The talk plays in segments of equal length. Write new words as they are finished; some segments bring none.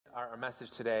Our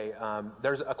message today,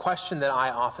 there's a question that I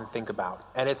often think about,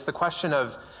 and it's the question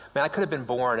of, man, I could have been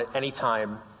born at any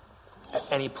time, at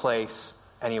any place,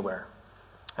 anywhere.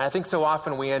 And I think so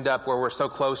often we end up where we're so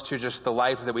close to just the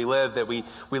life that we live that we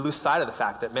lose sight of the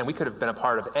fact that, man, we could have been a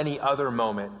part of any other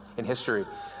moment in history.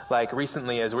 Like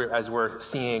recently, as we're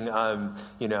seeing,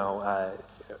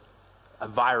 a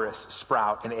virus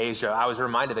sprout in Asia, I was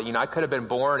reminded that, I could have been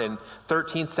born in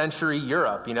 13th century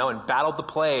Europe, and battled the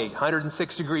plague,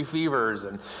 106-degree fevers,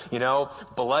 and,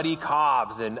 bloody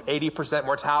coughs and 80%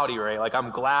 mortality rate. Like, I'm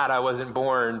glad I wasn't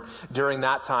born during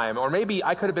that time. Or maybe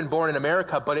I could have been born in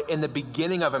America, but in the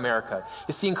beginning of America.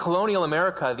 You see, in colonial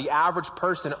America, the average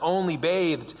person only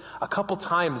bathed a couple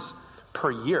times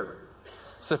per year.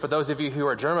 So for those of you who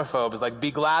are germaphobes, like,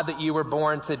 be glad that you were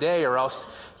born today, or else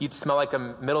you'd smell like a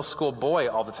middle school boy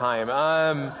all the time.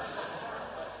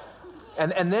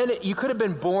 And then you could have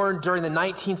been born during the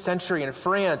 19th century in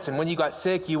France, and when you got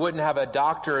sick, you wouldn't have a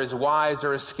doctor as wise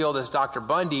or as skilled as Dr.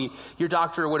 Bundy. Your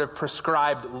doctor would have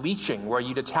prescribed leeching, where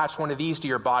you'd attach one of these to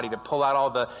your body to pull out all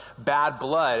the bad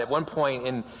blood. At one point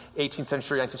in 18th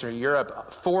century, 19th century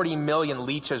Europe, 40 million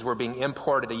leeches were being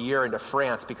imported a year into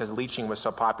France because leeching was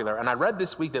so popular. And I read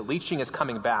this week that leeching is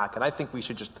coming back, and I think we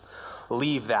should just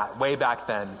leave that way back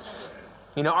then.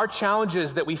 Our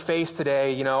challenges that we face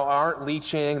today, aren't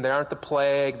leeching, they aren't the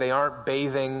plague, they aren't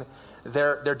bathing.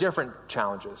 They're different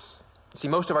challenges. See,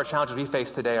 most of our challenges we face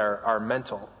today are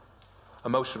mental,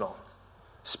 emotional,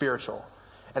 spiritual.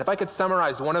 And if I could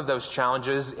summarize one of those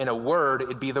challenges in a word,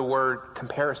 it'd be the word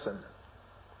comparison.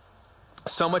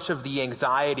 So much of the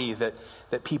anxiety that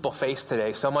people face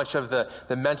today, so much of the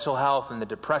mental health and the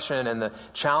depression and the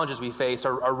challenges we face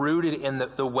are rooted in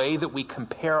the way that we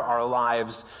compare our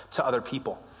lives to other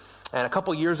people. And a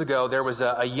couple years ago, there was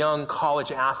a young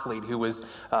college athlete who was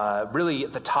really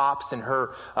at the tops in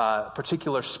her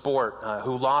particular sport,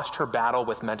 who lost her battle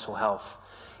with mental health.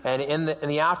 And in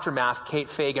the aftermath, Kate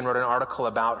Fagan wrote an article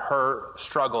about her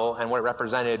struggle and what it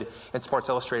represented in Sports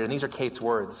Illustrated. And these are Kate's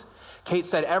words. Kate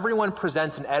said, "Everyone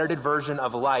presents an edited version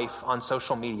of life on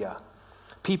social media.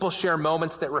 People share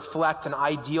moments that reflect an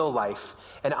ideal life,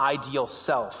 an ideal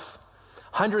self.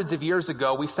 Hundreds of years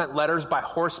ago, we sent letters by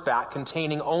horseback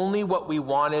containing only what we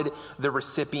wanted the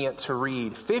recipient to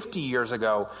read. 50 years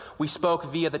ago, we spoke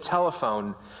via the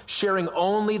telephone, sharing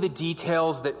only the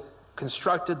details that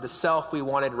constructed the self we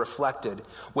wanted reflected.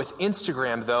 With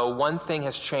Instagram, though, one thing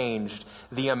has changed: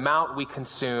 the amount we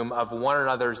consume of one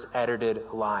another's edited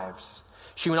lives."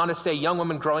 She went on to say, young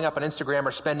women growing up on Instagram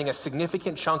are spending a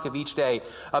significant chunk of each day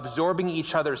absorbing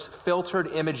each other's filtered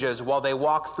images while they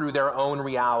walk through their own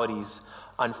realities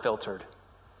unfiltered.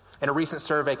 In a recent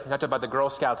survey conducted by the Girl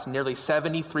Scouts, nearly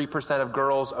 73% of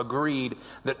girls agreed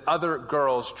that other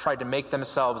girls tried to make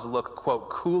themselves look, quote,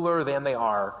 cooler than they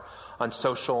are on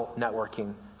social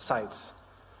networking sites.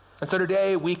 And so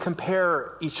today we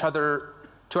compare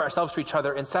ourselves to each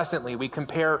other incessantly. We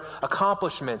compare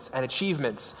accomplishments and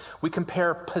achievements. We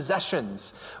compare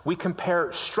possessions. We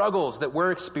compare struggles that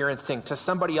we're experiencing to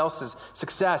somebody else's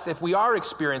success. If we are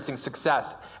experiencing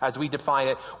success, as we define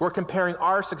it, we're comparing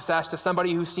our success to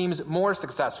somebody who seems more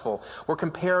successful. We're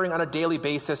comparing on a daily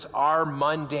basis our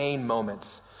mundane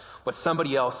moments with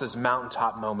somebody else's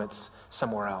mountaintop moments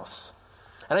somewhere else.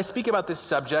 And I speak about this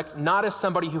subject not as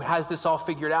somebody who has this all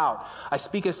figured out. I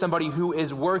speak as somebody who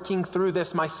is working through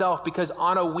this myself, because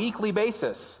on a weekly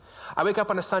basis, I wake up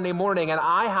on a Sunday morning and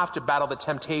I have to battle the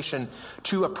temptation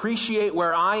to appreciate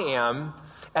where I am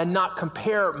and not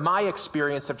compare my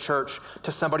experience of church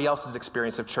to somebody else's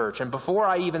experience of church. And before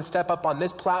I even step up on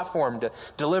this platform to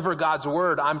deliver God's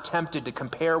word, I'm tempted to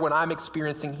compare what I'm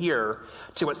experiencing here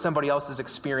to what somebody else is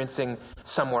experiencing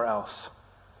somewhere else.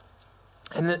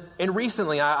 And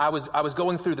recently, I was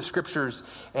going through the scriptures,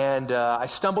 and I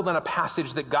stumbled on a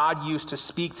passage that God used to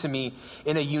speak to me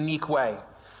in a unique way.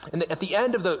 And at the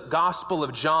end of the Gospel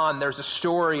of John, there's a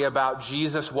story about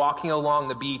Jesus walking along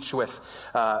the beach with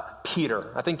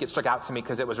Peter. I think it struck out to me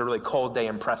because it was a really cold day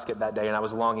in Prescott that day, and I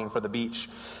was longing for the beach.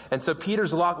 And so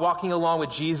Peter's walking along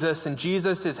with Jesus, and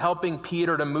Jesus is helping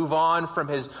Peter to move on from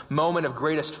his moment of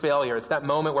greatest failure. It's that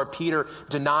moment where Peter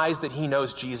denies that he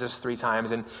knows Jesus 3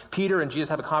 times. And Peter and Jesus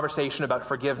have a conversation about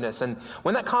forgiveness. And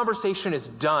when that conversation is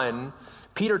done,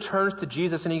 Peter turns to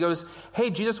Jesus and he goes, "Hey,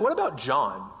 Jesus, what about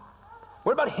John?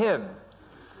 What about him?"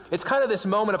 It's kind of this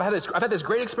moment of, I've had this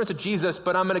great experience with Jesus,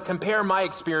 but I'm going to compare my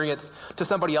experience to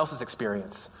somebody else's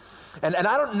experience. And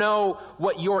I don't know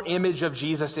what your image of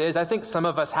Jesus is. I think some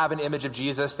of us have an image of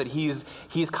Jesus that he's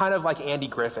kind of like Andy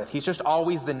Griffith. He's just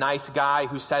always the nice guy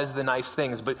who says the nice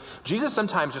things. But Jesus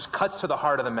sometimes just cuts to the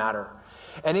heart of the matter.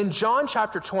 And in John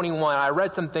chapter 21, I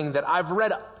read something that I've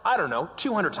read,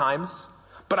 200 times,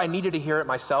 but I needed to hear it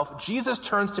myself. Jesus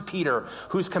turns to Peter,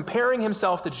 who's comparing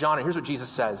himself to John, and here's what Jesus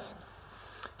says.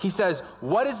 He says,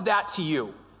 "What is that to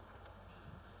you?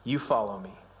 You follow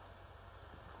me."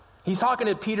 He's talking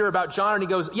to Peter about John, and he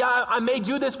goes, "Yeah, I may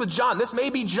do this with John. This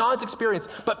may be John's experience.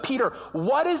 But Peter,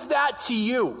 what is that to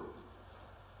you?"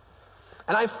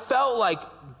 And I felt like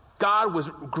God was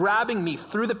grabbing me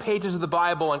through the pages of the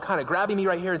Bible and kind of grabbing me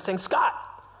right here and saying, "Scott,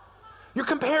 you're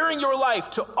comparing your life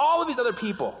to all of these other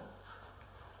people.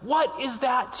 What is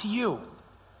that to you?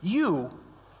 You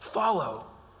follow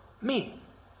me."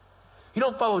 You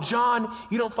don't follow John.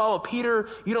 You don't follow Peter.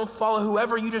 You don't follow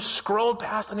whoever you just scrolled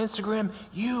past on Instagram.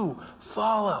 You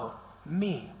follow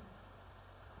me.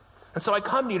 And so I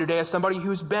come to you today as somebody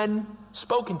who's been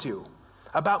spoken to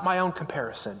about my own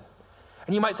comparison.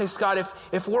 And you might say, "Scott,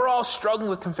 if we're all struggling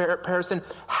with comparison,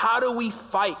 how do we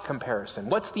fight comparison?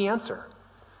 What's the answer?"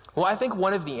 Well, I think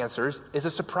one of the answers is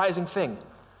a surprising thing.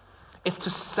 It's to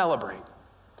celebrate.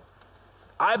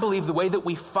 I believe the way that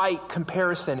we fight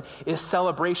comparison is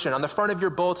celebration. On the front of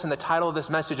your bulletin, the title of this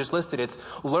message is listed. It's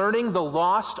Learning the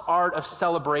Lost Art of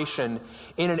Celebration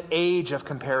in an Age of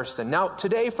Comparison. Now,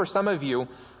 today, for some of you,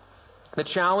 the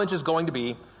challenge is going to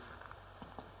be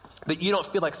that you don't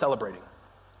feel like celebrating.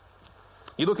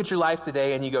 You look at your life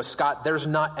today and you go, "Scott, there's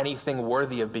not anything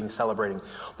worthy of being celebrating."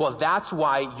 Well, that's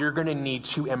why you're going to need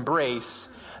to embrace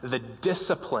the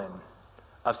discipline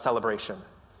of celebration.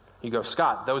 You go,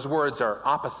 "Scott, those words are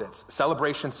opposites.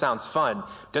 Celebration sounds fun.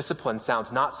 Discipline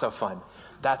sounds not so fun."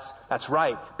 That's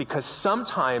right, because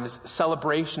sometimes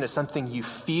celebration is something you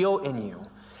feel in you,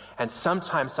 and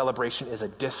sometimes celebration is a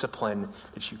discipline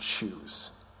that you choose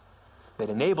that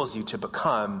enables you to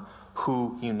become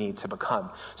who you need to become.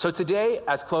 So today,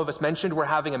 as Clovis mentioned, we're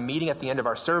having a meeting at the end of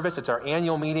our service. It's our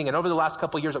annual meeting, and over the last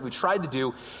couple of years, what we tried to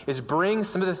do is bring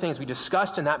some of the things we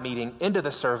discussed in that meeting into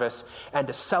the service and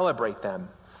to celebrate them.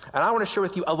 And I want to share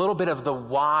with you a little bit of the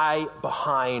why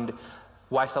behind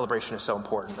why celebration is so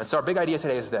important. And so our big idea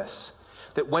today is this,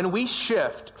 that when we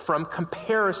shift from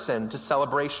comparison to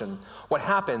celebration, what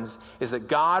happens is that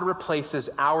God replaces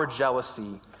our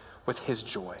jealousy with his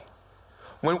joy.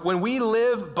 When we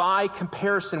live by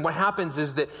comparison, what happens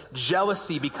is that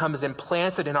jealousy becomes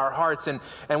implanted in our hearts. And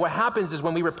what happens is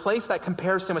when we replace that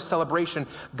comparison with celebration,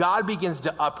 God begins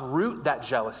to uproot that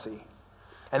jealousy.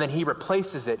 And then he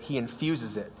replaces it, he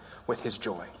infuses it with his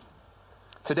joy.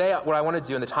 Today, what I want to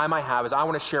do in the time I have is I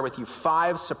want to share with you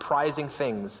 5 surprising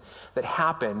things that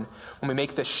happen when we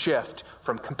make this shift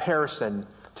from comparison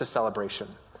to celebration.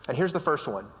 And here's the first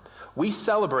one. We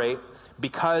celebrate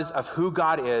because of who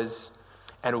God is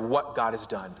and what God has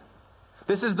done.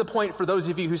 This is the point for those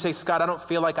of you who say, "Scott, I don't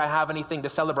feel like I have anything to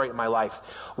celebrate in my life."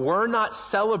 We're not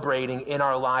celebrating in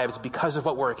our lives because of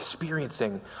what we're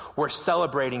experiencing. We're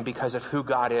celebrating because of who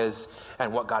God is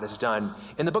and what God has done.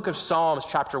 In the book of Psalms,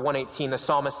 chapter 118, the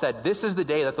psalmist said, "This is the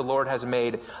day that the Lord has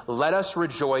made. Let us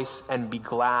rejoice and be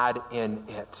glad in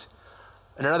it."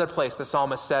 In another place, the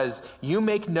psalmist says, "You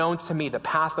make known to me the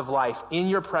path of life. In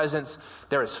your presence,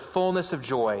 there is fullness of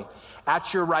joy.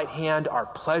 At your right hand are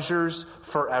pleasures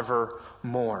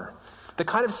forevermore." The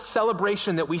kind of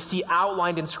celebration that we see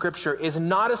outlined in Scripture is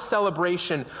not a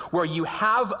celebration where you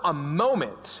have a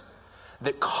moment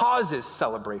that causes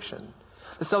celebration.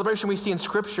 The celebration we see in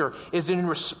Scripture is in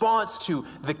response to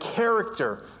the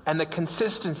character and the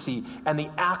consistency and the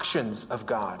actions of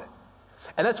God.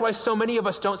 And that's why so many of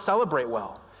us don't celebrate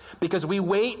well, because we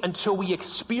wait until we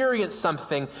experience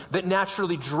something that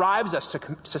naturally drives us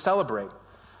to celebrate.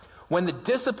 When the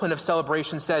discipline of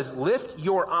celebration says, lift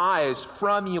your eyes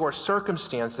from your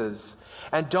circumstances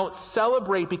and don't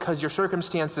celebrate because your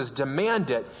circumstances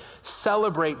demand it.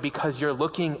 Celebrate because you're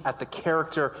looking at the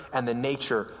character and the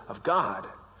nature of God,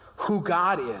 who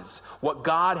God is, what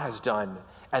God has done,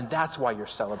 and that's why you're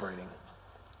celebrating.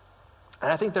 And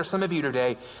I think there's some of you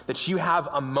today that you have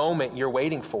a moment you're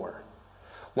waiting for.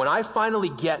 When I finally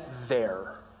get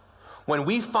there, when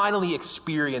we finally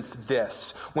experience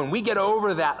this, when we get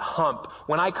over that hump,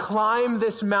 when I climb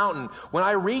this mountain, when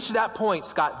I reach that point,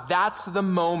 Scott, that's the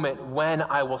moment when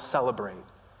I will celebrate.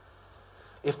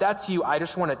 If that's you, I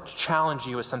just want to challenge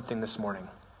you with something this morning.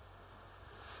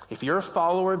 If you're a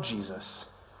follower of Jesus,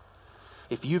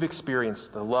 if you've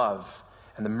experienced the love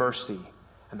and the mercy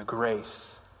and the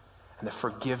grace and the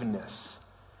forgiveness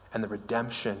and the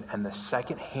redemption and the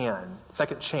second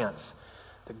chance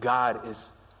that God is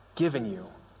given you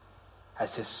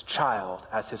as his child,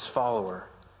 as his follower,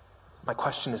 my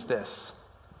question is this: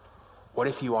 what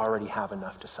if you already have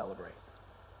enough to celebrate?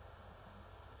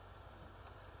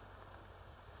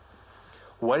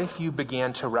 What if you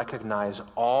began to recognize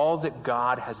all that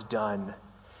God has done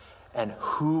and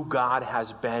who God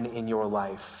has been in your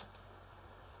life?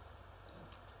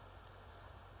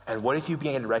 And what if you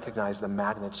began to recognize the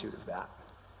magnitude of that?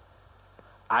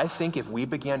 I think if we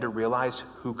began to realize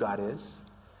who God is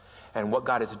and what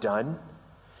God has done,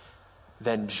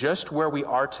 then just where we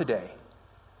are today,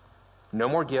 no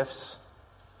more gifts,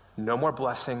 no more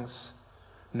blessings,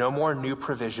 no more new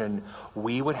provision,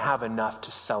 we would have enough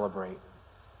to celebrate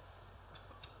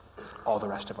all the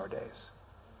rest of our days.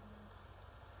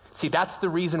 See, that's the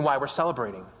reason why we're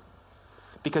celebrating.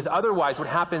 Because otherwise what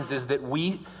happens is that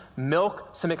we milk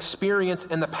some experience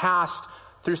in the past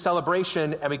through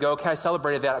celebration, and we go, okay, I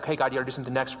celebrated that. Okay, God, you got to do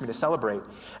something next for me to celebrate.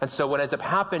 And so what ends up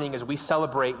happening is we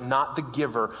celebrate not the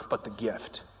giver, but the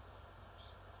gift.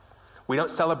 We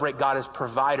don't celebrate God as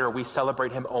provider. We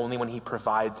celebrate him only when he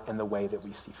provides in the way that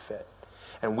we see fit.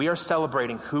 And we are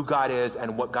celebrating who God is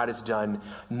and what God has done,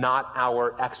 not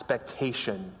our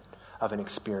expectation of an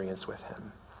experience with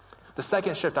him. The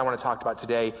second shift I want to talk about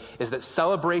today is that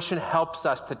celebration helps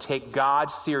us to take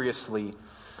God seriously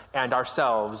and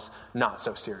ourselves not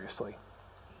so seriously.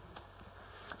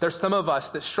 There's some of us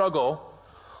that struggle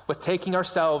with taking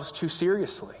ourselves too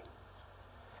seriously.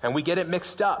 And we get it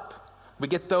mixed up. We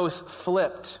get those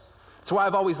flipped. That's why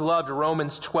I've always loved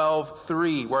Romans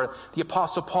 12:3, where the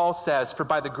Apostle Paul says, "For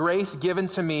by the grace given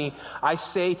to me, I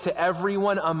say to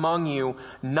everyone among you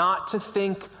not to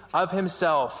think of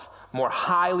himself more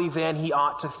highly than he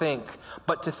ought to think,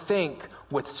 but to think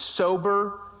with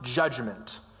sober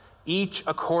judgment, each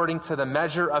according to the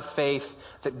measure of faith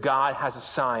that God has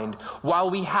assigned." While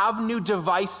we have new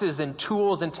devices and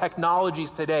tools and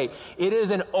technologies today, it is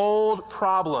an old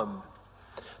problem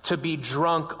to be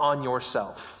drunk on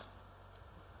yourself.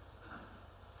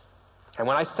 And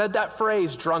when I said that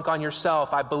phrase, drunk on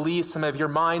yourself, I believe some of your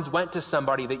minds went to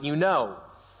somebody that you know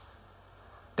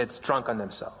that's drunk on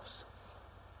themselves.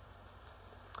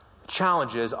 The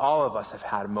challenge is all of us have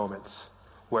had moments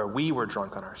where we were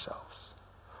drunk on ourselves,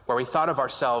 where we thought of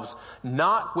ourselves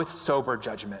not with sober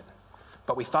judgment,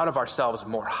 but we thought of ourselves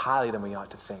more highly than we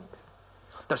ought to think.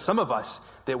 There's some of us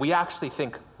that we actually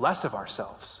think less of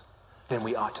ourselves than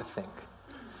we ought to think.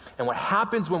 And what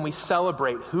happens when we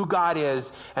celebrate who God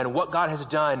is and what God has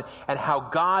done and how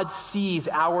God sees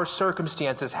our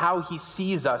circumstances, how he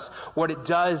sees us, what it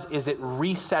does is it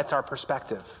resets our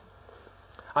perspective.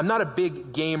 I'm not a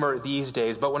big gamer these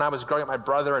days, but when I was growing up, my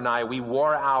brother and I, we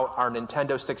wore out our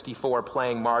Nintendo 64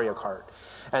 playing Mario Kart.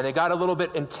 And they got a little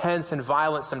bit intense and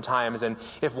violent sometimes. And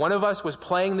if one of us was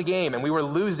playing the game and we were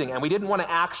losing and we didn't want to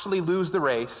actually lose the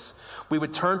race, we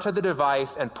would turn to the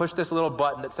device and push this little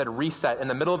button that said reset in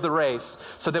the middle of the race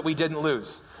so that we didn't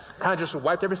lose. Kind of just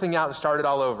wiped everything out and started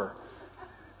all over.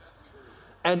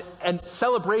 And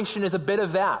celebration is a bit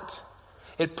of that.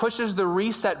 It pushes the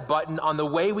reset button on the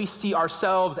way we see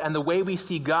ourselves and the way we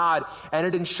see God, and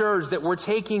it ensures that we're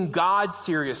taking God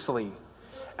seriously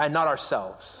and not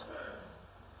ourselves.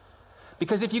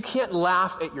 Because if you can't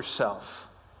laugh at yourself,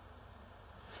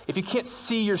 if you can't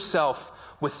see yourself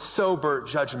with sober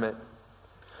judgment,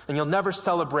 then you'll never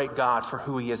celebrate God for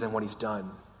who he is and what he's done.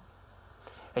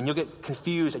 And you'll get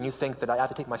confused and you think that I have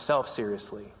to take myself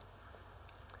seriously.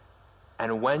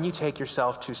 And when you take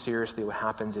yourself too seriously, what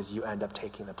happens is you end up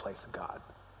taking the place of God.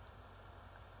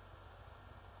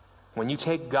 When you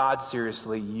take God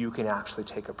seriously, you can actually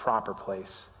take a proper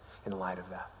place in light of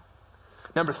that.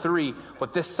 Number 3,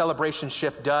 what this celebration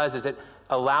shift does is it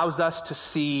allows us to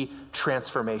see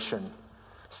transformation.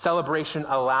 Celebration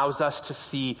allows us to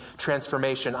see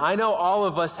transformation. I know all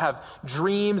of us have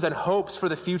dreams and hopes for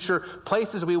the future,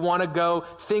 places we want to go,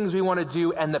 things we want to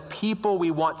do, and the people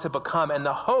we want to become. And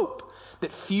the hope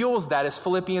that fuels that is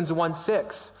Philippians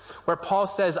 1:6, where Paul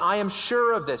says, I am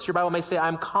sure of this. Your Bible may say, I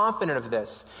am confident of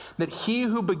this, that he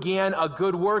who began a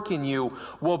good work in you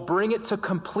will bring it to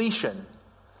completion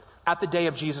at the day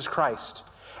of Jesus Christ.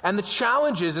 And the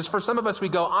challenge is for some of us, we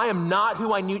go, I am not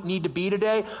who I need to be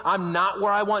today. I'm not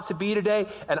where I want to be today.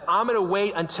 And I'm going to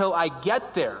wait until I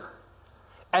get there.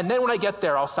 And then when I get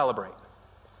there, I'll celebrate.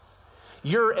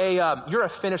 You're a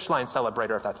finish line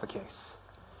celebrator if that's the case.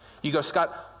 You go,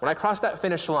 Scott, when I cross that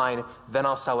finish line, then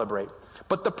I'll celebrate.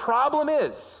 But the problem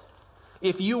is,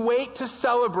 if you wait to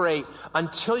celebrate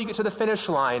until you get to the finish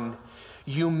line,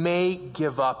 you may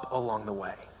give up along the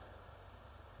way.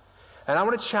 And I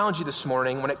want to challenge you this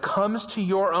morning, when it comes to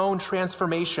your own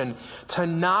transformation, to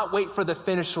not wait for the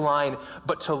finish line,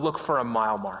 but to look for a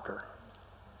mile marker.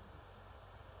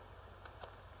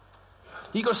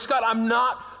 You go, Scott, I'm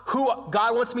not who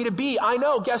God wants me to be. I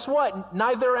know, guess what?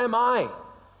 Neither am I.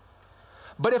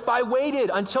 But if I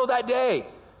waited until that day,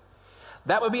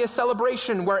 That would be a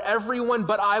celebration where everyone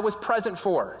but I was present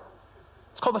for.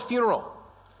 It's called a funeral.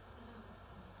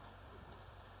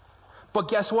 But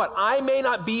guess what? I may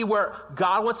not be where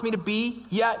God wants me to be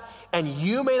yet, and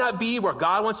you may not be where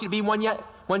God wants you to be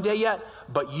one day yet,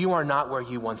 but you are not where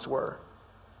you once were.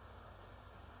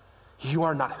 You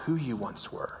are not who you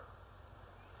once were.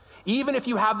 Even if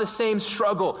you have the same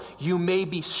struggle, you may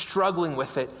be struggling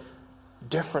with it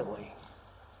differently.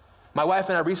 My wife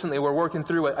and I recently were working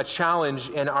through a challenge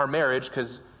in our marriage,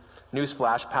 because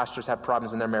newsflash, pastors have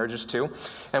problems in their marriages too.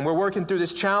 And we're working through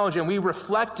this challenge, and we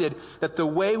reflected that the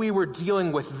way we were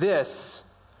dealing with this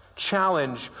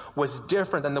challenge was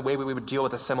different than the way we would deal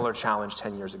with a similar challenge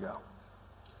 10 years ago.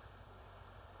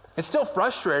 It's still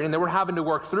frustrating that we're having to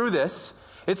work through this.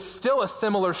 It's still a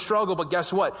similar struggle, but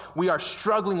guess what? We are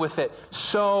struggling with it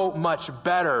so much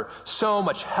better, so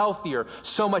much healthier,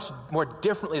 so much more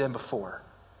differently than before.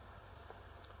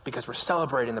 Because we're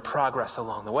celebrating the progress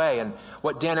along the way. And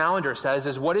what Dan Allender says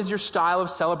is, what is your style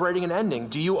of celebrating an ending?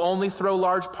 Do you only throw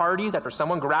large parties after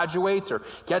someone graduates or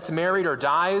gets married or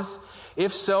dies?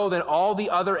 If so, then all the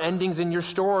other endings in your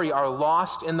story are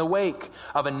lost in the wake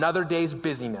of another day's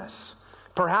busyness.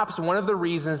 Perhaps one of the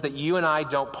reasons that you and I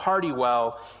don't party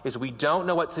well is we don't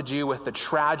know what to do with the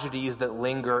tragedies that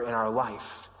linger in our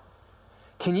life.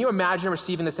 Can you imagine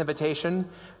receiving this invitation?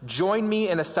 Join me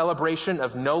in a celebration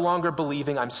of no longer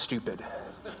believing I'm stupid.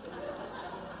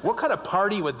 What kind of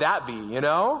party would that be, you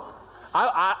know?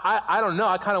 I don't know.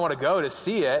 I kind of want to go to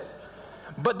see it.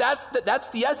 But that's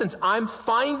the essence. I'm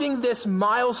finding this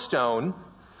milestone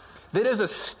that is a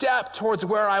step towards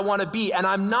where I want to be. And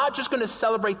I'm not just going to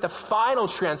celebrate the final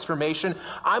transformation.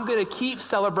 I'm going to keep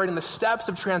celebrating the steps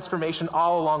of transformation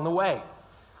all along the way.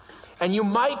 And you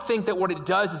might think that what it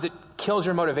does is it kills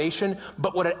your motivation,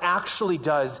 but what it actually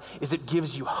does is it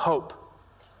gives you hope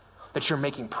that you're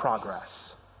making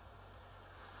progress.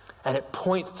 And it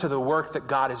points to the work that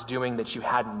God is doing that you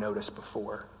hadn't noticed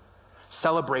before.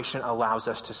 Celebration allows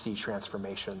us to see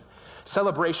transformation.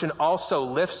 Celebration also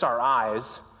lifts our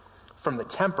eyes from the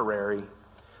temporary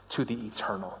to the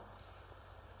eternal.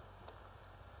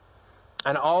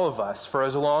 And all of us, for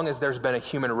as long as there's been a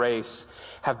human race,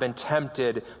 have been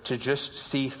tempted to just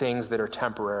see things that are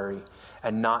temporary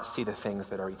and not see the things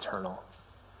that are eternal.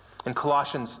 In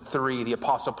Colossians 3, the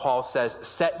Apostle Paul says,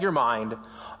 set your mind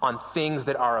on things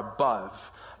that are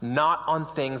above, not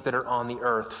on things that are on the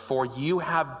earth. For you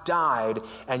have died,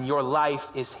 and your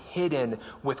life is hidden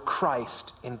with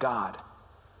Christ in God.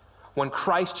 When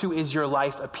Christ, who is your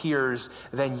life, appears,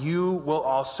 then you will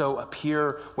also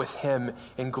appear with him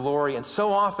in glory. And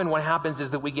so often what happens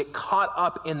is that we get caught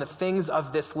up in the things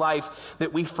of this life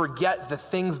that we forget the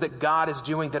things that God is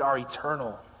doing that are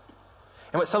eternal.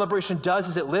 And what celebration does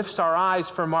is it lifts our eyes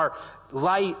from our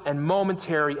light and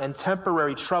momentary and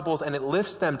temporary troubles, and it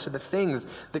lifts them to the things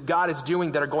that God is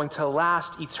doing that are going to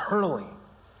last eternally.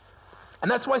 And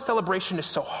that's why celebration is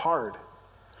so hard.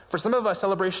 For some of us,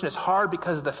 celebration is hard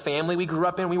because of the family we grew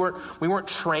up in. We weren't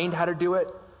trained how to do it.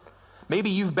 Maybe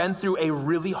you've been through a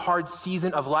really hard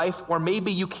season of life, or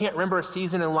maybe you can't remember a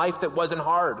season in life that wasn't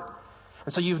hard.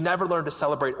 And so you've never learned to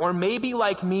celebrate. Or maybe,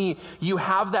 like me, you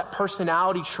have that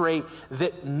personality trait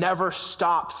that never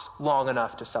stops long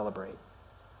enough to celebrate.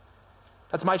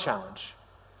 That's my challenge.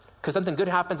 Because something good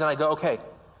happens and I go, okay,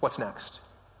 what's next?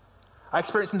 I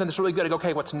experience something that's really good. I go,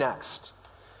 okay, what's next?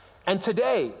 And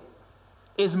today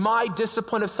is my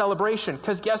discipline of celebration.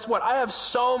 Because guess what? I have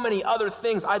so many other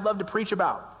things I'd love to preach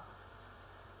about.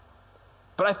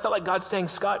 But I felt like God's saying,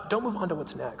 Scott, don't move on to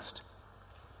what's next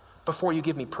before you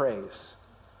give me praise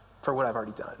for what I've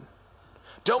already done.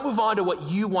 Don't move on to what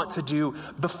you want to do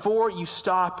before you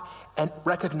stop and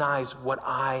recognize what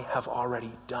I have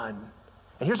already done.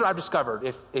 And here's what I've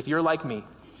discovered, if you're like me,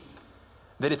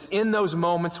 that it's in those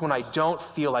moments when I don't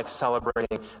feel like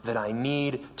celebrating that I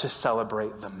need to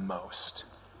celebrate the most.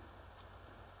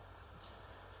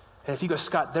 And if you go,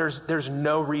 Scott, there's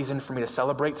no reason for me to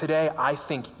celebrate today, I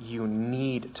think you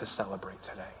need to celebrate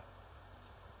today.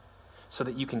 So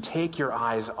that you can take your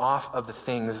eyes off of the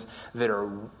things that are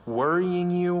worrying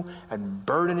you and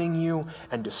burdening you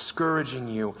and discouraging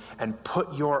you, and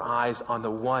put your eyes on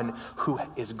the one who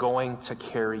is going to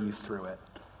carry you through it.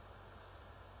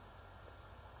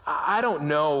 I don't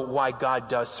know why God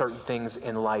does certain things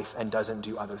in life and doesn't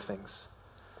do other things.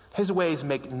 His ways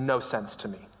make no sense to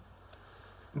me.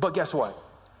 But guess what?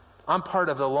 I'm part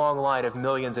of the long line of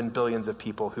millions and billions of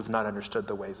people who've not understood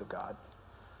the ways of God.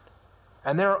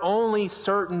 And there are only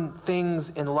certain things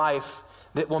in life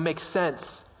that will make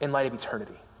sense in light of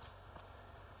eternity.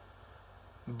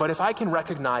 But if I can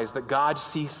recognize that God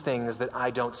sees things that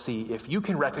I don't see, if you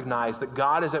can recognize that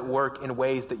God is at work in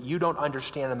ways that you don't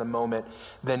understand in the moment,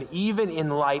 then even in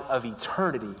light of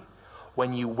eternity,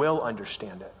 when you will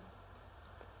understand it,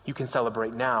 you can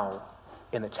celebrate now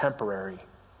in the temporary,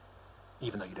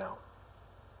 even though you don't.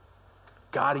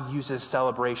 God uses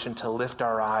celebration to lift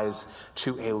our eyes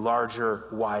to a larger,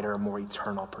 wider, more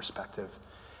eternal perspective.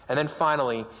 And then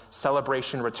finally,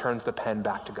 celebration returns the pen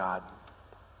back to God.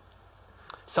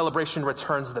 Celebration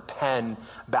returns the pen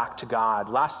back to God.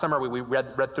 Last summer, we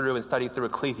read through and studied through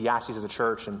Ecclesiastes as a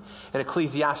church. And in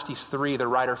Ecclesiastes 3, the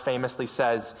writer famously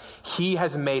says, "He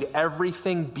has made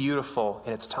everything beautiful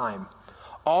in its time.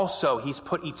 Also, he's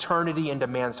put eternity into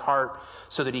man's heart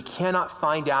so that he cannot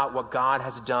find out what God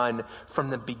has done from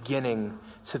the beginning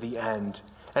to the end."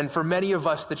 And for many of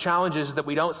us, the challenge is that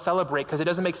we don't celebrate because it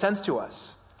doesn't make sense to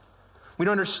us. We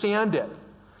don't understand it.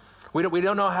 We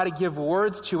don't know how to give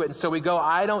words to it. And so we go,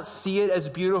 I don't see it as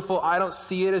beautiful. I don't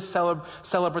see it as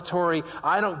celebratory.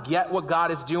 I don't get what God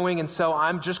is doing. And so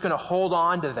I'm just going to hold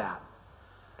on to that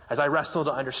as I wrestle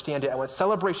to understand it. And what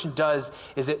celebration does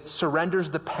is it surrenders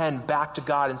the pen back to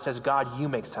God and says, God, you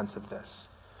make sense of this.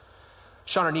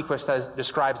 Shauna Niequist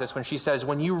describes this when she says,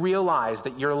 when you realize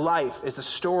that your life is a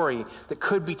story that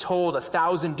could be told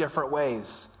 1,000 different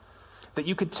ways, that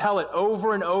you could tell it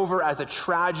over and over as a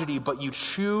tragedy, but you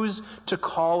choose to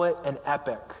call it an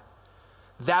epic.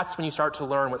 That's when you start to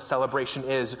learn what celebration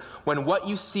is. When what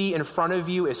you see in front of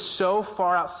you is so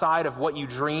far outside of what you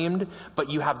dreamed, but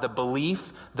you have the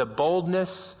belief, the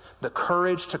boldness, the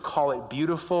courage to call it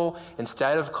beautiful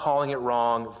instead of calling it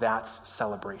wrong, that's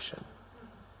celebration.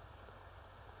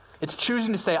 It's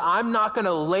choosing to say, I'm not going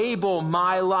to label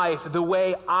my life the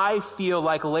way I feel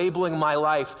like labeling my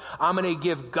life. I'm going to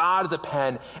give God the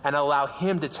pen and allow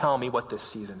him to tell me what this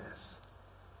season is.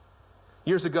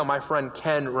 Years ago, my friend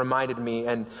Ken reminded me,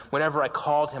 and whenever I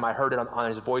called him, I heard it on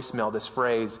his voicemail, this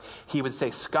phrase. He would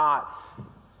say, Scott,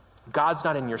 God's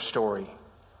not in your story.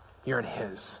 You're in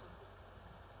his.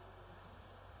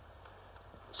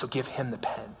 So give him the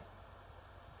pen.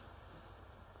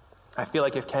 I feel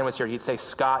like if Ken was here, he'd say,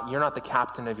 Scott, you're not the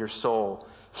captain of your soul.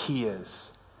 He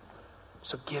is.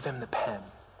 So give him the pen.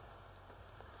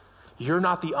 You're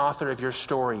not the author of your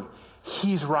story.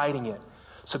 He's writing it.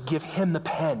 So give him the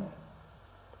pen.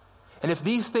 And if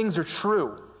these things are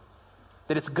true,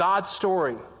 that it's God's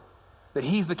story, that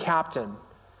he's the captain,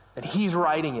 and he's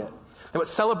writing it, and what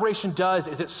celebration does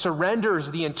is it surrenders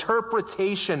the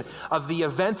interpretation of the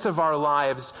events of our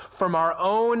lives from our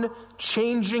own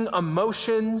changing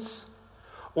emotions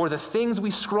or the things we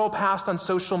scroll past on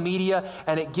social media,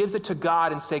 and it gives it to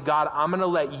God and say, God, I'm going to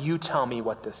let you tell me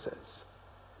what this is.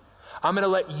 I'm going to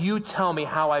let you tell me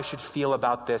how I should feel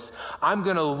about this. I'm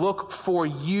going to look for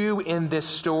you in this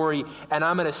story, and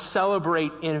I'm going to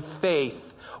celebrate in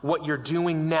faith what you're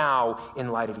doing now in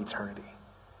light of eternity.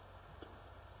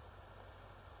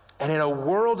 And in a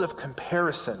world of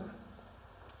comparison,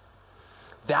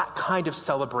 that kind of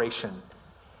celebration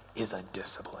is a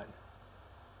discipline.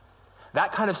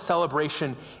 That kind of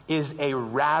celebration is a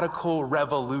radical,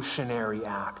 revolutionary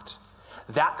act.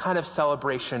 That kind of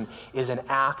celebration is an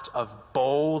act of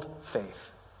bold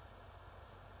faith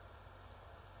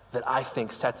that I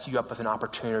think sets you up with an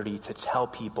opportunity to tell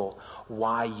people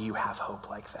why you have hope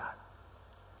like that.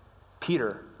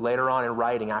 Peter, later on in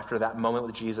writing after that moment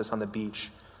with Jesus on the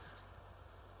beach,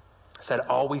 said,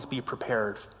 always be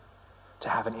prepared to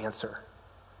have an answer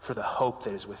for the hope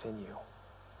that is within you.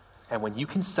 And when you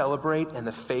can celebrate in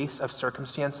the face of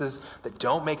circumstances that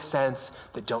don't make sense,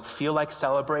 that don't feel like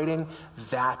celebrating,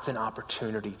 that's an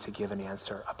opportunity to give an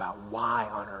answer about why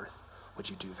on earth would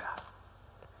you do that.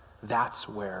 That's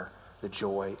where the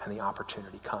joy and the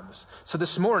opportunity comes. So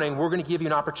this morning, we're going to give you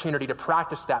an opportunity to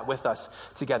practice that with us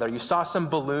together. You saw some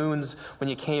balloons when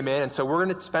you came in, and so we're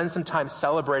going to spend some time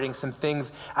celebrating some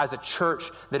things as a church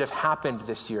that have happened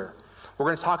this year. We're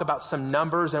going to talk about some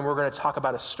numbers, and we're going to talk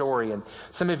about a story. And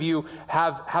some of you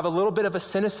have a little bit of a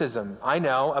cynicism, I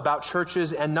know, about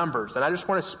churches and numbers. And I just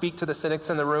want to speak to the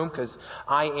cynics in the room because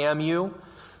I am you.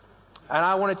 And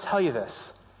I want to tell you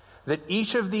this, that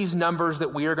each of these numbers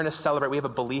that we are going to celebrate, we have a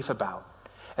belief about.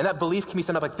 And that belief can be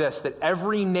something like this, that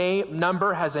every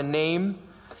number has a name,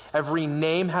 every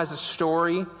name has a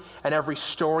story, and every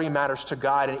story matters to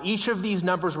God. And each of these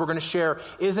numbers we're going to share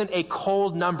isn't a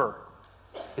cold number.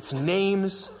 It's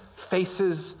names,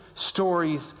 faces,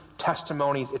 stories,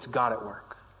 testimonies. It's God at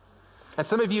work. And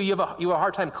some of you have a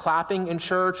hard time clapping in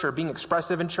church or being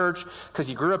expressive in church because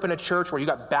you grew up in a church where you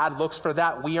got bad looks for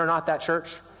that. We are not that church.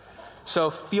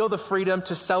 So feel the freedom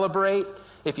to celebrate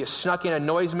If you snuck in a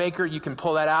noisemaker, you can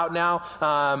pull that out now.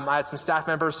 I had some staff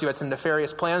members who had some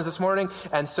nefarious plans this morning,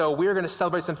 and so we're going to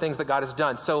celebrate some things that God has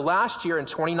done. So last year in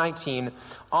 2019,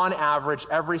 on average,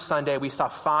 every Sunday, we saw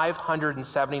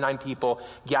 579 people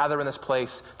gather in this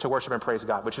place to worship and praise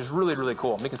God, which is really, really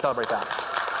cool. We can celebrate that.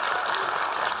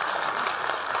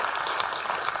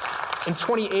 In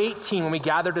 2018, when we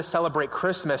gathered to celebrate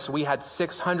Christmas, we had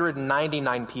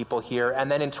 699 people here. And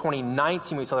then in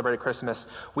 2019, we celebrated Christmas,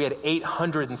 we had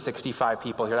 865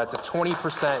 people here. That's a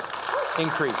 20%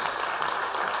 increase.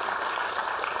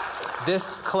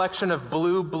 This collection of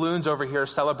blue balloons over here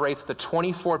celebrates the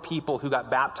 24 people who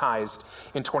got baptized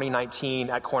in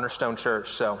 2019 at Cornerstone Church.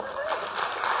 So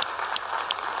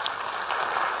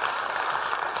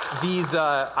these,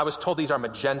 I was told these are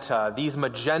magenta. These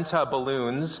magenta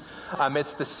balloons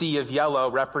amidst the sea of yellow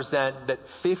represent that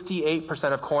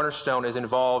 58% of Cornerstone is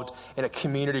involved in a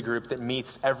community group that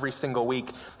meets every single week.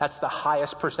 That's the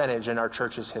highest percentage in our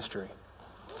church's history.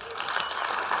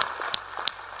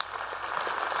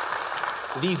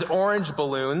 These orange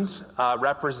balloons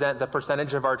represent the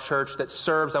percentage of our church that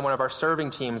serves on one of our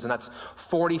serving teams, and that's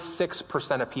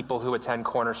 46% of people who attend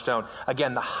Cornerstone.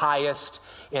 Again, the highest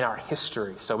in our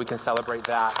history, so we can celebrate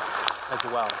that as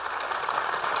well.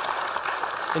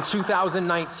 In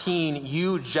 2019,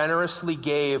 you generously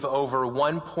gave over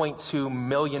 $1.2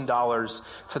 million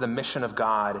to the mission of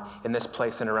God in this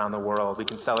place and around the world. We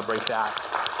can celebrate that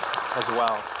as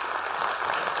well.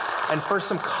 And for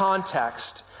some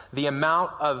context, the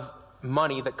amount of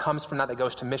money that comes from that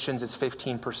goes to missions is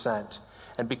 15%.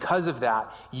 And because of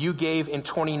that, you gave in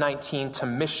 2019 to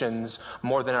missions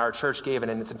more than our church gave in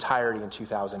its entirety in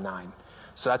 2009.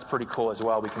 So that's pretty cool as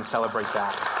well. We can celebrate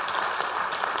that.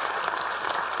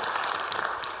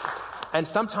 And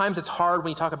sometimes it's hard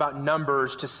when you talk about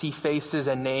numbers to see faces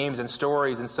and names and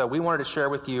stories. And so we wanted to share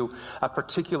with you a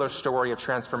particular story of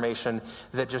transformation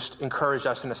that just encouraged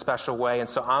us in a special way. And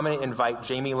so I'm going to invite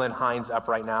Jamie Lynn Hines up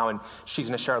right now, and she's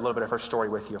going to share a little bit of her story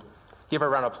with you. Give her a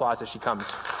round of applause as she comes.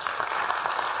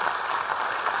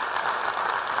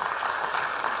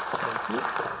 Thank you.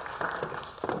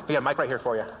 We got a mic right here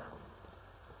for you.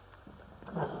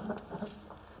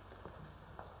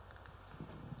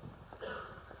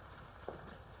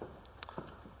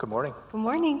 Good morning. Good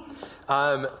morning.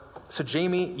 So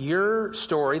Jamie, your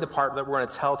story, the part that we're going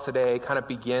to tell today, kind of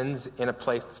begins in a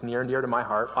place that's near and dear to my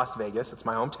heart, Las Vegas. It's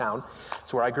my hometown.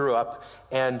 It's where I grew up.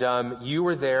 And you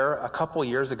were there a couple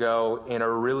years ago in a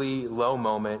really low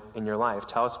moment in your life.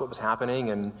 Tell us what was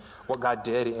happening and what God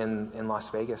did in Las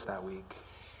Vegas that week.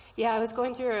 Yeah, I was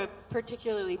going through a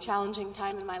particularly challenging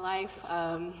time in my life.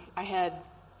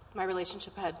 My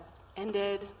relationship had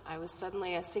ended. I was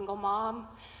suddenly a single mom.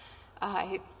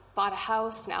 I bought a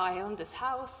house. Now I owned this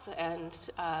house, and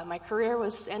my career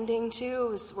was ending too.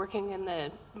 I was working in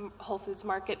the Whole Foods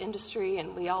market industry,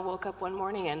 and we all woke up one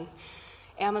morning and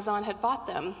Amazon had bought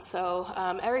them. So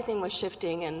everything was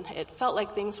shifting, and it felt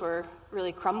like things were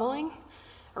really crumbling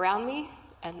around me.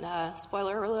 And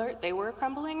spoiler alert, they were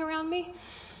crumbling around me.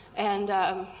 And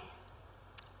I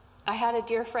had a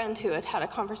dear friend who had a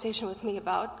conversation with me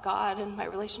about God and my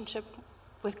relationship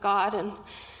with God. And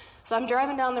so I'm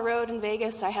driving down the road in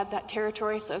Vegas. I had that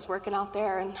territory, so I was working out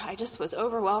there, and I just was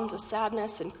overwhelmed with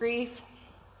sadness and grief.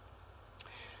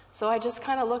 So I just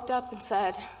kind of looked up and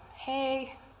said,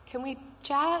 hey, can we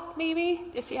chat maybe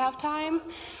if you have time?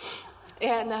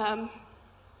 And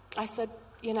I said,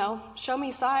 show me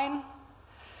a sign.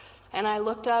 And I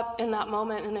looked up in that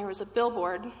moment, and there was a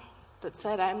billboard that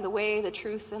said, I'm the way, the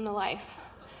truth, and the life.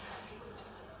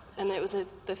 And it was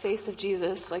the face of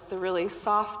Jesus, like the really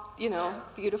soft,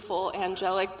 beautiful,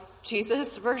 angelic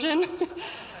Jesus version.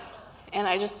 And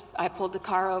I pulled the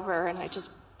car over, and I just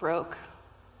broke.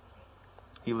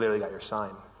 You literally got your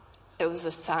sign. It was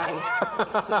a sign.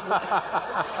 I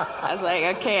was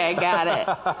like, okay, I got it.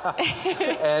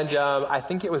 And I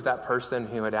think it was that person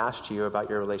who had asked you about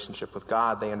your relationship with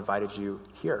God. They invited you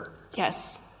here.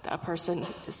 Yes, that person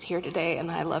is here today, and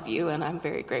I love you, and I'm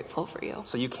very grateful for you.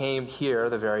 So you came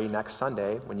here the very next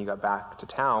Sunday when you got back to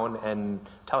town, and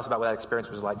tell us about what that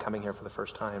experience was like coming here for the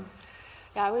first time.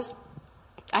 Yeah,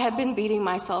 I had been beating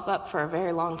myself up for a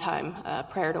very long time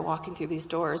prior to walking through these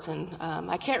doors, and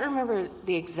I can't remember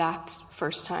the exact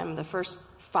first time. The first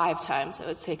 5 times, I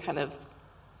would say, kind of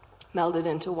melded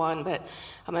into one, but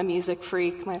I'm a music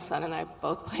freak. My son and I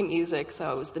both play music,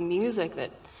 so it was the music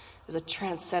that was a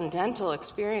transcendental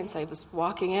experience. I was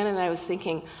walking in and I was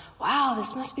thinking, wow,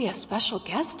 this must be a special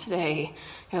guest today.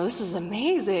 This is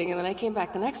amazing. And then I came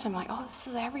back the next time, like, oh, this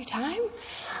is every time?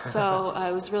 So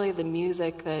it was really the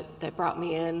music that brought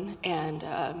me in. And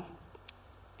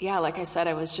like I said,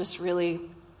 I was just really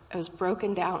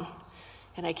broken down.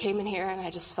 And I came in here and I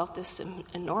just felt this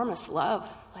enormous love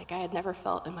like I had never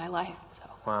felt in my life. So.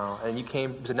 Wow. And you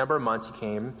came, it was a number of months you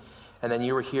came, and then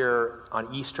you were here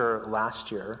on Easter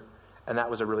last year, and that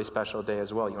was a really special day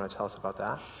as well. You want to tell us about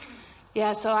that?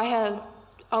 Yeah, so I have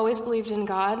always believed in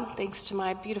God, thanks to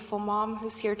my beautiful mom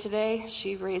who's here today.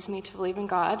 She raised me to believe in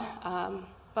God.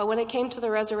 But when it came to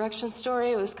the resurrection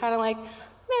story, it was kind of like,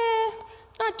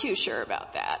 not too sure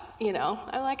about that.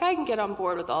 I can get on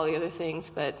board with all the other things,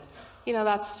 but,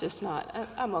 that's just not,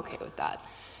 I'm okay with that.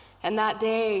 And that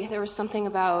day, there was something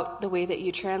about the way that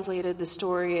you translated the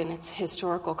story and its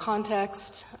historical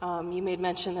context. You made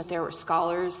mention that there were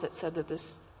scholars that said that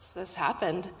this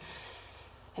happened.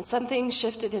 And something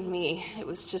shifted in me. It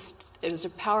was a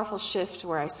powerful shift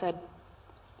where I said,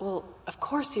 well, of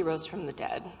course he rose from the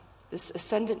dead. This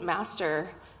ascendant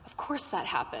master, of course that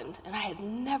happened. And I had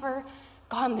never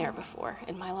gone there before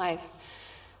in my life.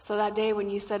 So that day when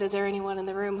you said, is there anyone in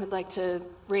the room who'd like to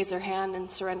raise their hand and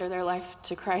surrender their life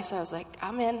to Christ, I was like,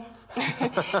 I'm in.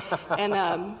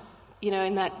 And,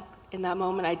 in that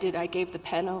moment I gave the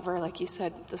pen over, like you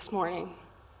said this morning.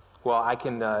 Well,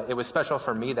 it was special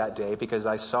for me that day because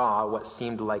I saw what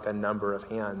seemed like a number of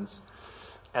hands.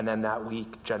 And then that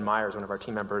week, Jen Myers, one of our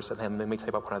team members, said, hey, let me tell you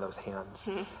about one of those hands.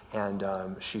 Mm-hmm.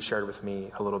 And she shared with me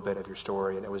a little bit of your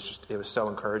story, and it was so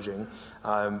encouraging.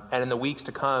 And in the weeks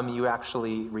to come, you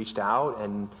actually reached out,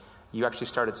 and you actually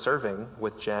started serving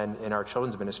with Jen in our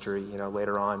children's ministry,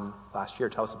 later on last year.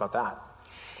 Tell us about that.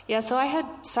 Yeah, so I had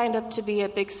signed up to be a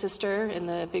big sister in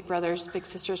the Big Brothers, Big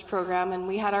Sisters program, and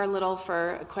we had our little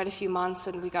for quite a few months,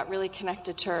 and we got really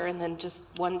connected to her, and then just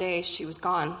one day she was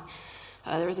gone.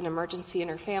 There was an emergency in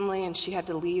her family, and she had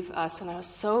to leave us, and I was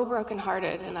so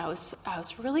brokenhearted, and I was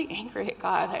really angry at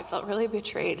God. I felt really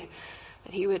betrayed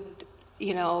that he would,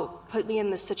 put me in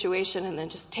this situation and then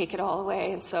just take it all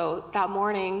away. And so that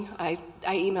morning, I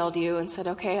emailed you and said,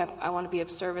 okay, I want to be of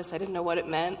service. I didn't know what it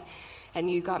meant. And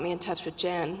you got me in touch with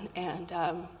Jen. And,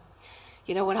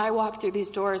 when I walked through these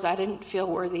doors, I didn't feel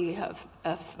worthy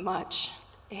of much.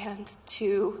 And it's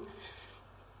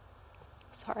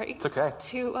okay.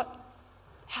 To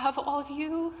have all of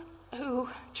you who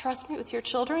trust me with your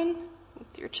children,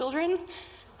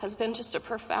 has been just a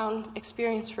profound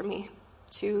experience for me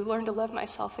to learn to love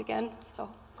myself again. So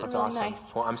it's really awesome.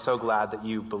 Nice. Well, I'm so glad that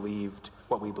you believed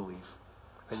what we believe,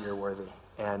 that you're worthy.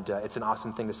 And it's an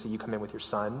awesome thing to see you come in with your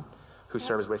son, who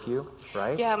serves with you,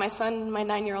 right? Yeah, my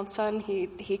 9-year-old son,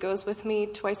 he goes with me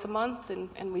twice a month,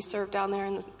 and we serve down there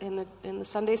in the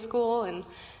Sunday school, and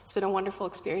it's been a wonderful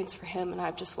experience for him, and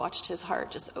I've just watched his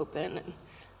heart just open, and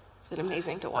it's been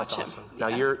amazing to watch him. Awesome. Now,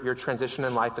 your transition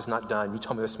in life is not done. You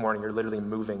told me this morning you're literally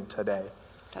moving today.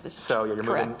 That is so you're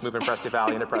correct. moving Prescott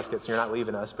Valley into Prescott, so you're not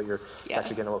leaving us, but you're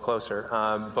actually getting a little closer.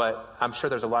 But I'm sure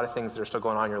there's a lot of things that are still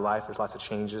going on in your life. There's lots of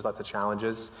changes, lots of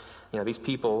challenges. These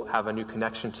people have a new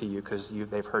connection to you because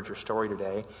they've heard your story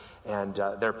today, and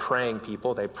they're praying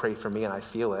people. They pray for me, and I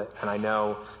feel it, and I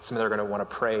know some of them are going to want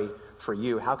to pray for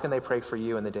you. How can they pray for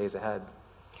you in the days ahead?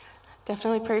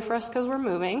 Definitely pray for us because we're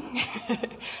moving.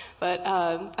 But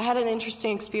I had an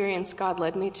interesting experience. God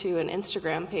led me to an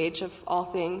Instagram page of all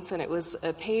things, and it was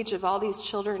a page of all these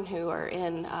children who are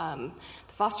in the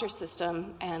foster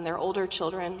system, and they're older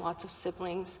children, lots of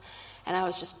siblings. And I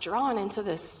was just drawn into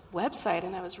this website,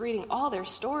 and I was reading all their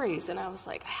stories, and I was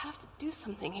like, I have to do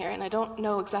something here, and I don't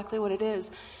know exactly what it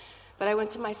is. But I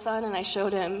went to my son, and I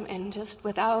showed him, and just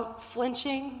without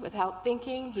flinching, without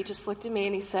thinking, he just looked at me,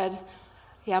 and he said,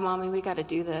 yeah, Mommy, we got to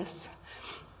do this.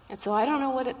 And so I don't know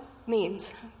what it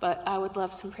means, but I would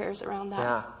love some prayers around that.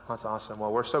 Yeah, that's awesome.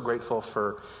 Well, we're so grateful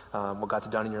for what God's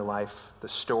done in your life, the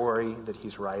story that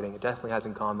he's writing. It definitely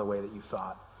hasn't gone the way that you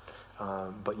thought,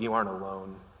 but you aren't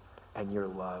alone, and you're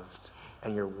loved,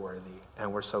 and you're worthy,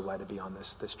 and we're so glad to be on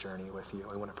this journey with you.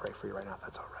 I want to pray for you right now, if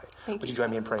that's all right. Would you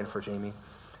join me in praying for Jamie?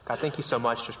 God, thank you so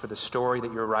much just for the story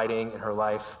that you're writing in her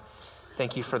life.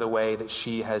 Thank you for the way that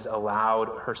she has allowed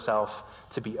herself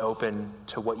to be open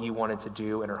to what you wanted to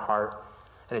do in her heart.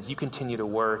 And as you continue to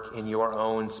work in your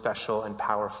own special and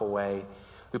powerful way,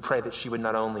 we pray that she would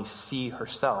not only see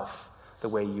herself the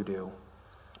way you do,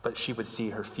 but she would see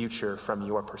her future from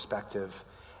your perspective,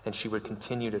 and she would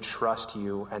continue to trust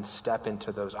you and step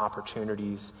into those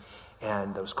opportunities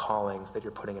and those callings that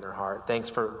you're putting in her heart. Thanks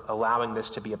for allowing this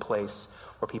to be a place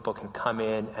where people can come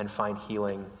in and find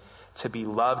healing, to be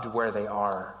loved where they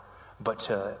are, but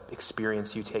to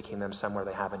experience you taking them somewhere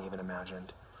they haven't even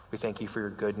imagined. We thank you for your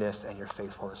goodness and your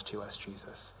faithfulness to us,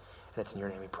 Jesus. And it's in your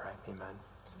name we pray. Amen.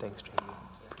 Thanks, Jamie.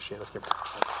 Appreciate it. Let's give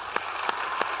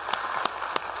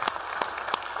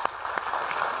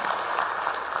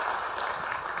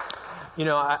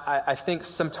I think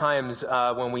sometimes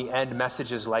when we end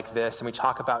messages like this and we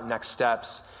talk about next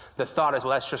steps, the thought is,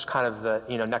 well, that's just kind of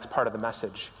the next part of the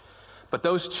message. But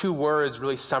those two words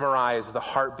really summarize the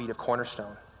heartbeat of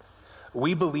Cornerstone.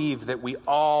 We believe that we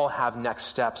all have next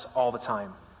steps all the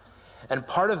time. And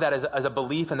part of that is a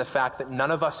belief in the fact that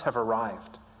none of us have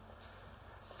arrived.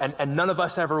 And none of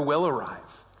us ever will arrive.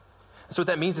 So what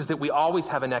that means is that we always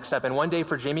have a next step. And one day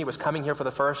for Jamie, it was coming here for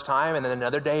the first time. And then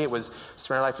another day, it was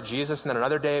surrendering life to Jesus. And then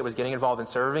another day, it was getting involved in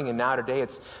serving. And now today,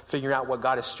 it's figuring out what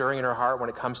God is stirring in her heart when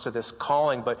it comes to this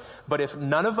calling. But if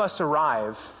none of us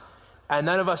arrive, and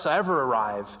none of us ever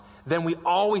arrive, then we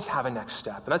always have a next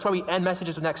step. And that's why we end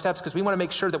messages with next steps, because we want to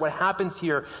make sure that what happens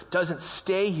here doesn't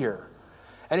stay here.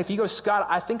 And if you go, Scott,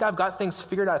 I think I've got things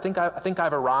figured out. I think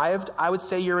I've arrived. I would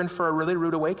say you're in for a really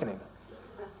rude awakening.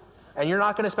 And you're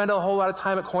not going to spend a whole lot of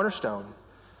time at Cornerstone,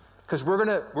 because we're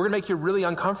going to make you really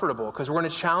uncomfortable, because we're going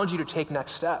to challenge you to take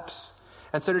next steps.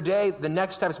 And so today, the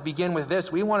next steps begin with this.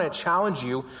 We want to challenge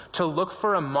you to look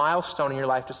for a milestone in your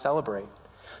life to celebrate.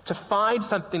 To find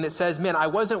something that says, man, I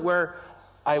wasn't where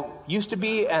I used to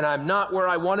be and I'm not where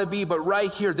I want to be, but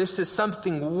right here, this is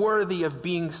something worthy of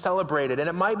being celebrated. And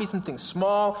it might be something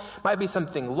small, might be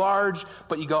something large,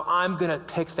 but you go, I'm going to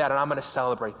pick that and I'm going to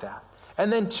celebrate that.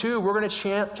 And then two, we're going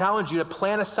to challenge you to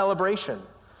plan a celebration.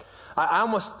 I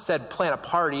almost said plan a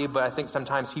party, but I think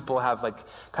sometimes people have like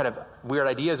kind of weird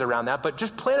ideas around that. But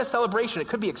just plan a celebration. It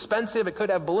could be expensive. It could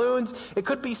have balloons. It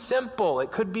could be simple.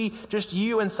 It could be just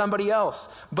you and somebody else.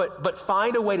 But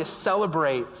find a way to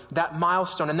celebrate that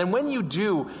milestone. And then when you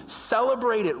do,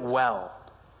 celebrate it well.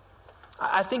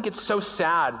 I think it's so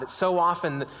sad that so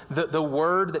often the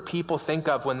word that people think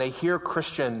of when they hear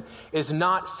Christian is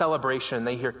not celebration.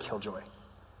 They hear killjoy.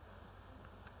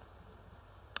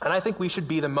 And I think we should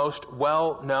be the most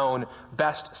well-known,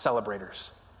 best celebrators.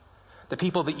 The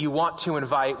people that you want to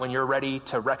invite when you're ready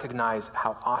to recognize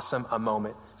how awesome a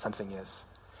moment something is.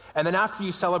 And then after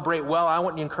you celebrate well, I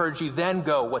want to encourage you, then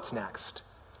go, what's next?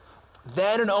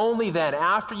 Then and only then,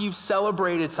 after you've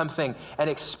celebrated something and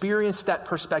experienced that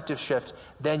perspective shift,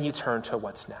 then you turn to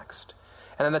what's next.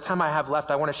 And in the time I have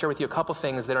left, I want to share with you a couple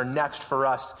things that are next for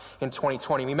us in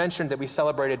 2020. We mentioned that we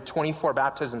celebrated 24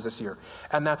 baptisms this year,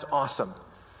 and that's awesome.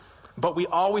 But we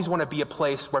always want to be a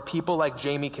place where people like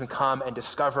Jamie can come and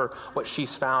discover what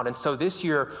she's found. And so this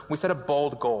year, we set a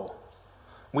bold goal.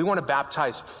 We want to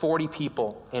baptize 40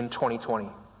 people in 2020.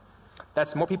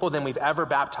 That's more people than we've ever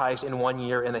baptized in 1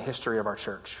 year in the history of our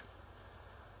church.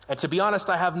 And to be honest,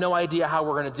 I have no idea how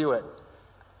we're going to do it.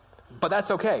 But that's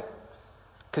okay,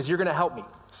 because you're going to help me.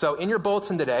 So in your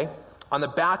bulletin today, on the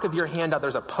back of your handout,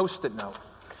 there's a Post-it note.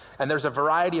 And there's a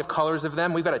variety of colors of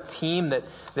them. We've got a team that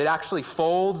actually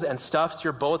folds and stuffs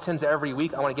your bulletins every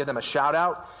week. I want to give them a shout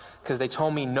out, because they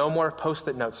told me no more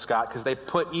Post-it notes, Scott, because they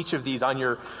put each of these on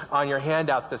your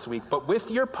handouts this week. But with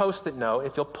your Post-it note,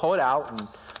 if you'll pull it out and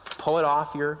pull it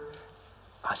off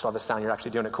I saw the sound, you're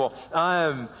actually doing it, cool.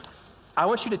 I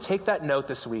want you to take that note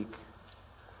this week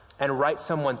and write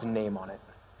someone's name on it.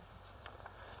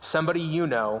 Somebody you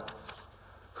know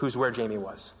who's where Jamie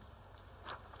was.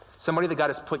 Somebody that God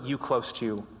has put you close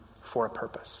to for a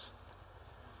purpose.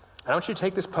 And I want you to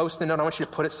take this Post-it note, I want you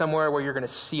to put it somewhere where you're going to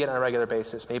see it on a regular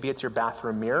basis. Maybe it's your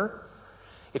bathroom mirror.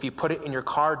 If you put it in your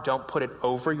car, don't put it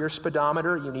over your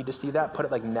speedometer. You need to see that. Put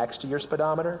it like next to your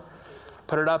speedometer.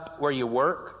 Put it up where you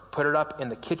work. Put it up in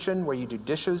the kitchen where you do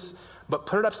dishes. But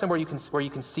put it up somewhere where you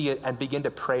can see it and begin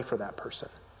to pray for that person.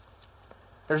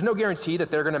 There's no guarantee that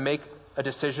they're going to make a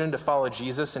decision to follow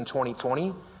Jesus in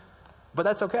 2020, but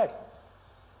that's okay.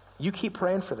 You keep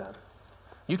praying for them.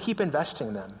 You keep investing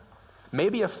in them.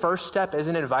 Maybe a first step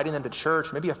isn't inviting them to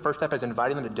church. Maybe a first step is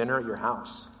inviting them to dinner at your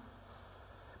house.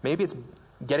 Maybe it's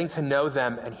getting to know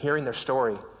them and hearing their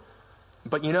story.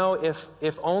 But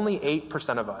if only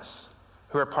 8% of us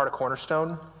who are part of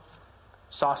Cornerstone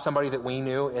saw somebody that we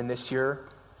knew in this year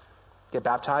get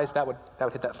baptized, that would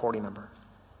hit that 40 number.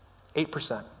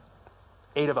 8%.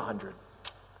 8 of 100. I'm going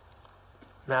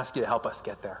to ask you to help us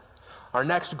get there. Our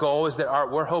next goal is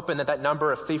that we're hoping that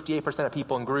number of 58% of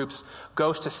people in groups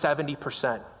goes to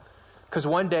 70%. Because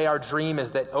one day our dream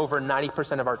is that over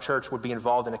 90% of our church would be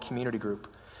involved in a community group.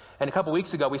 And a couple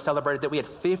weeks ago, we celebrated that we had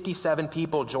 57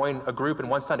 people join a group in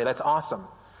one Sunday. That's awesome.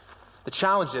 The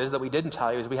challenge is that we didn't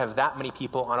tell you is we have that many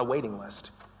people on a waiting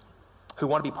list who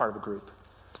want to be part of a group.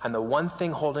 And the one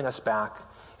thing holding us back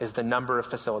is the number of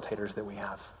facilitators that we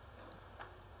have.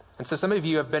 And so some of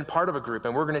you have been part of a group,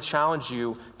 and we're going to challenge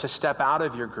you to step out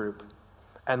of your group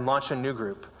and launch a new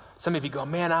group. Some of you go,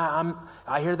 man,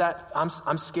 I hear that.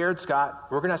 I'm scared, Scott.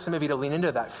 We're going to ask some of you to lean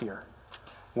into that fear.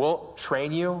 We'll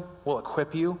train you. We'll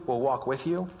equip you. We'll walk with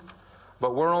you.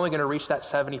 But we're only going to reach that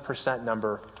 70%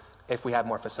 number if we have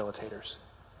more facilitators.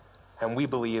 And we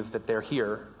believe that they're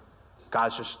here.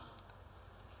 God's just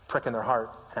pricking their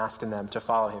heart and asking them to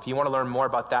follow him. If you want to learn more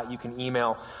about that, you can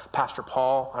email Pastor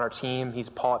Paul on our team. He's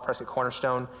Paul at Prescott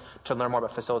Cornerstone to learn more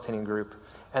about facilitating a group.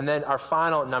 And then our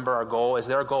final number, our goal is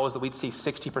that we'd see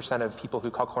 60% of people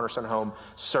who call Cornerstone home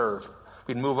serve.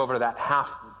 We'd move over to that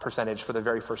half percentage for the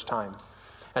very first time.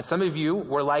 And some of you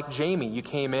were like Jamie. You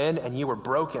came in and you were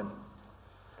broken.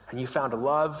 And you found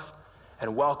love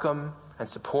and welcome and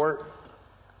support.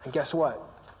 And guess what?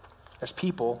 There's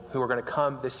people who are going to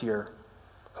come this year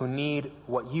who need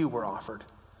what you were offered.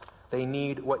 They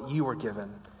need what you were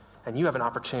given. And you have an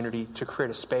opportunity to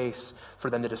create a space for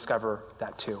them to discover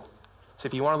that too. So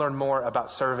if you want to learn more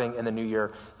about serving in the new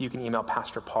year, you can email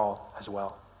Pastor Paul as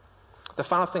well. The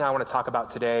final thing I want to talk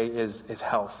about today is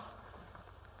health.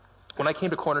 When I came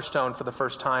to Cornerstone for the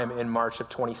first time in March of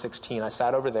 2016, I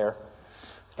sat over there,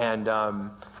 and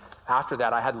after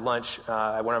that I had lunch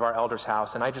at one of our elders'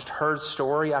 house, and I just heard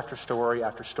story after story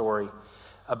after story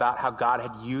about how God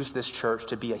had used this church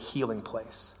to be a healing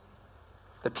place.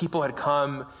 The people had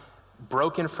come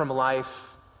broken from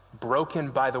life,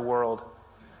 broken by the world,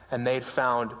 and they'd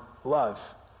found love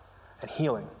and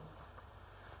healing.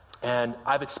 And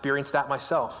I've experienced that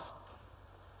myself.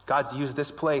 God's used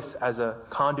this place as a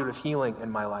conduit of healing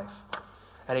in my life.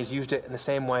 And he's used it in the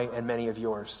same way in many of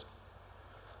yours.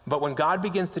 But when God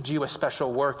begins to do a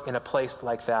special work in a place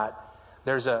like that,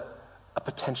 there's a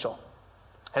potential.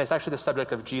 And it's actually the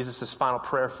subject of Jesus' final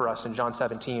prayer for us in John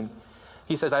 17.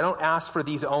 He says, I don't ask for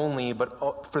these only,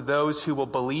 but for those who will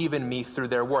believe in me through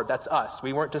their word. That's us.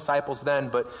 We weren't disciples then,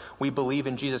 but we believe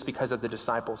in Jesus because of the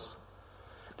disciples.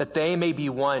 That they may be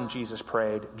one, Jesus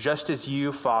prayed, just as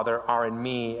you, Father, are in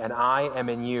me and I am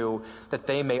in you, that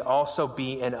they may also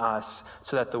be in us,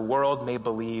 so that the world may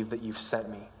believe that you've sent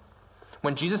me.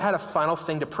 When Jesus had a final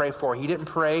thing to pray for, he didn't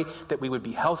pray that we would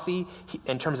be healthy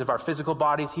in terms of our physical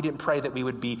bodies. He didn't pray that we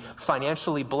would be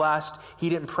financially blessed. He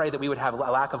didn't pray that we would have a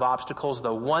lack of obstacles.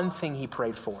 The one thing he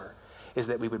prayed for is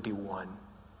that we would be one.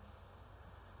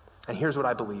 And here's what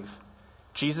I believe.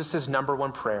 Jesus' number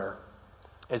one prayer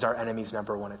is our enemy's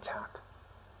number one attack.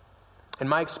 In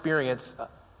my experience,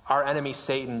 our enemy,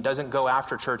 Satan, doesn't go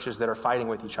after churches that are fighting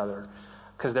with each other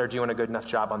because they're doing a good enough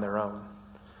job on their own.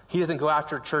 He doesn't go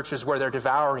after churches where they're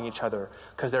devouring each other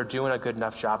because they're doing a good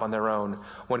enough job on their own.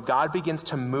 When God begins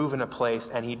to move in a place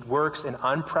and he works in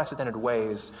unprecedented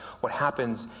ways, what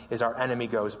happens is our enemy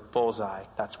goes, bullseye,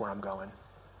 that's where I'm going.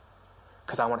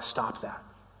 Because I want to stop that.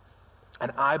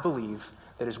 And I believe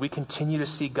that as we continue to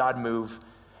see God move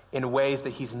in ways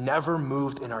that he's never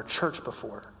moved in our church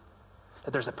before,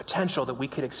 that there's a potential that we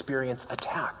could experience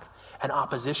attack and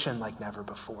opposition like never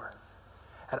before.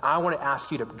 And I want to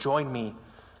ask you to join me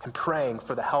in praying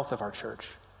for the health of our church,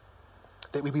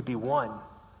 that we would be one,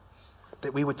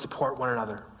 that we would support one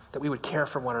another, that we would care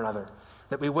for one another,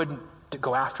 that we wouldn't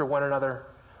go after one another,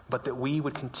 but that we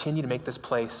would continue to make this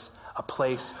place a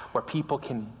place where people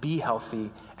can be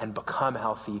healthy and become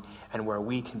healthy, and where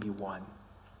we can be one.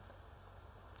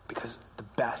 Because the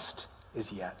best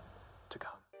is yet to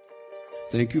come.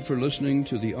 Thank you for listening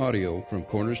to the audio from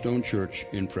Cornerstone Church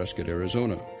in Prescott,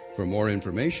 Arizona. For more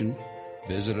information,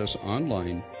 visit us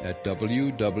online at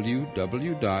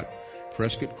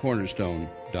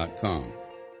www.prescottcornerstone.com.